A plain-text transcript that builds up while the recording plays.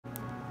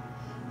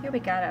Here we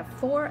got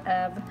 4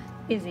 of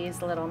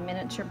Izzy's little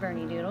miniature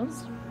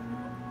bernedoodles.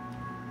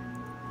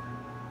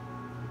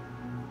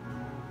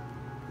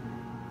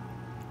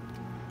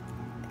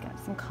 Got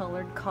some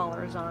colored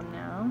collars on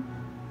now.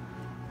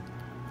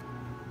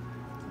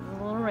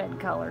 A little red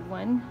colored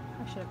one.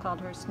 I should have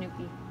called her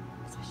Snoopy.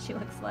 That's what she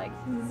looks like.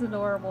 This is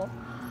adorable.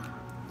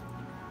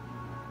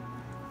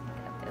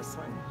 Got this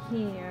one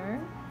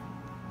here.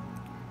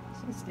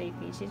 She's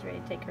sleepy. She's ready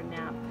to take her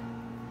nap.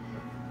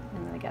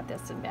 And then I got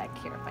this one back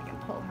here if I can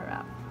pull her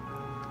up.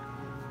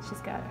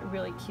 She's got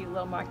really cute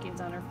little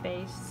markings on her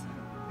face.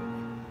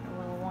 Her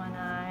little one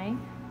eye.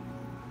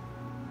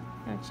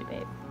 Don't you,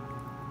 babe?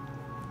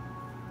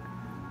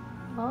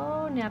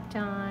 Oh, nap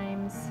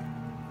times.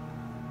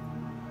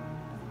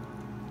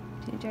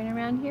 Can you turn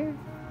around here?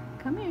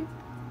 Come here.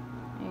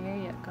 There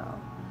you go.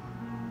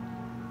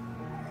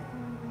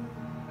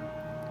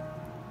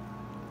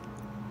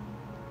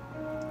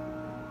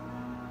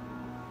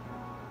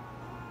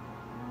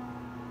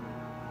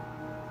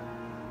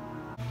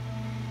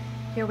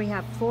 Here we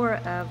have 4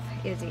 of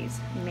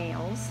Izzy's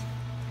males.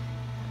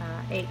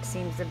 8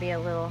 seems to be a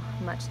little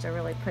much to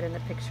really put in the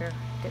picture,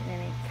 getting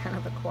any kind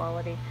of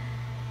equality.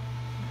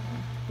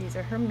 These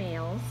are her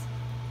males,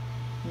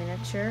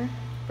 miniature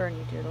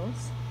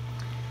bernedoodles.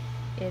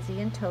 Izzy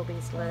and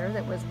Toby's litter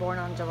that was born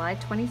on July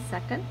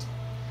 22nd.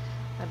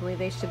 I believe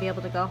they should be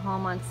able to go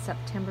home on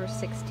September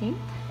 16th.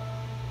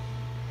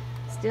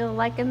 Still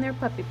liking their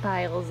puppy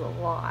piles a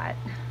lot.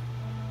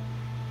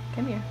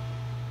 Come here.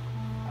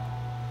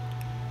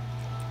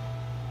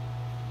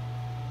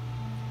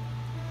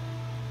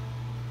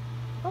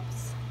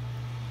 Oops.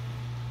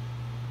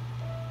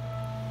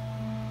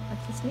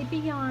 That's the sleepy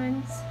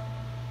yawns.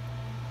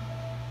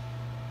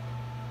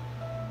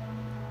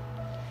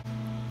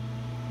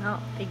 Oh,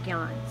 big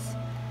yawns.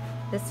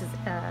 This is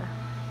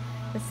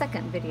the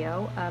second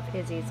video of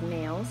Izzy's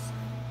males.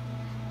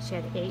 She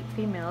had 8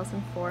 females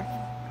and 4,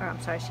 or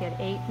I'm sorry, she had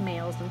 8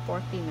 males and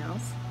 4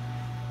 females.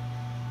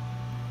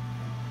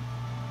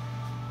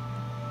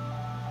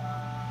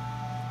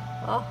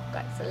 Oh,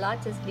 got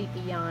lots of sleepy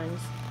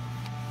yawns.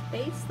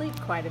 They sleep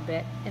quite a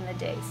bit in the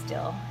day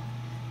still.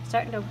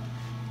 Starting to,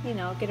 you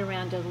know, get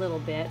around a little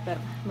bit, but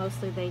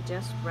mostly they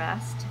just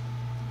rest,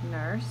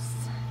 nurse.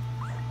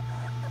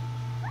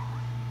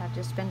 I've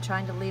just been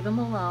trying to leave them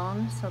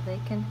alone so they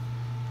can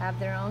have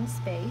their own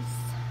space.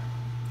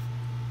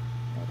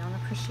 They don't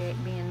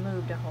appreciate being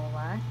moved a whole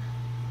lot.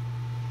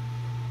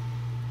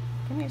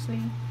 Come here,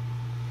 sweetie.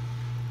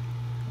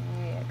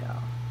 There you go.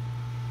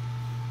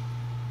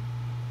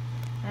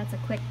 That's a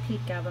quick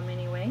peek of them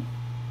anyway.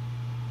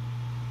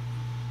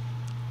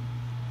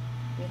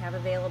 We have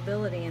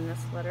availability in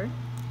this litter.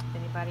 If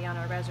anybody on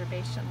our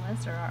reservation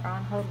list, or our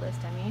on-hold list,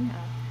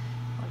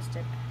 wants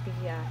to be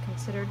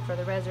considered for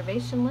the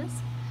reservation list,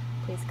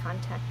 please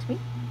contact me.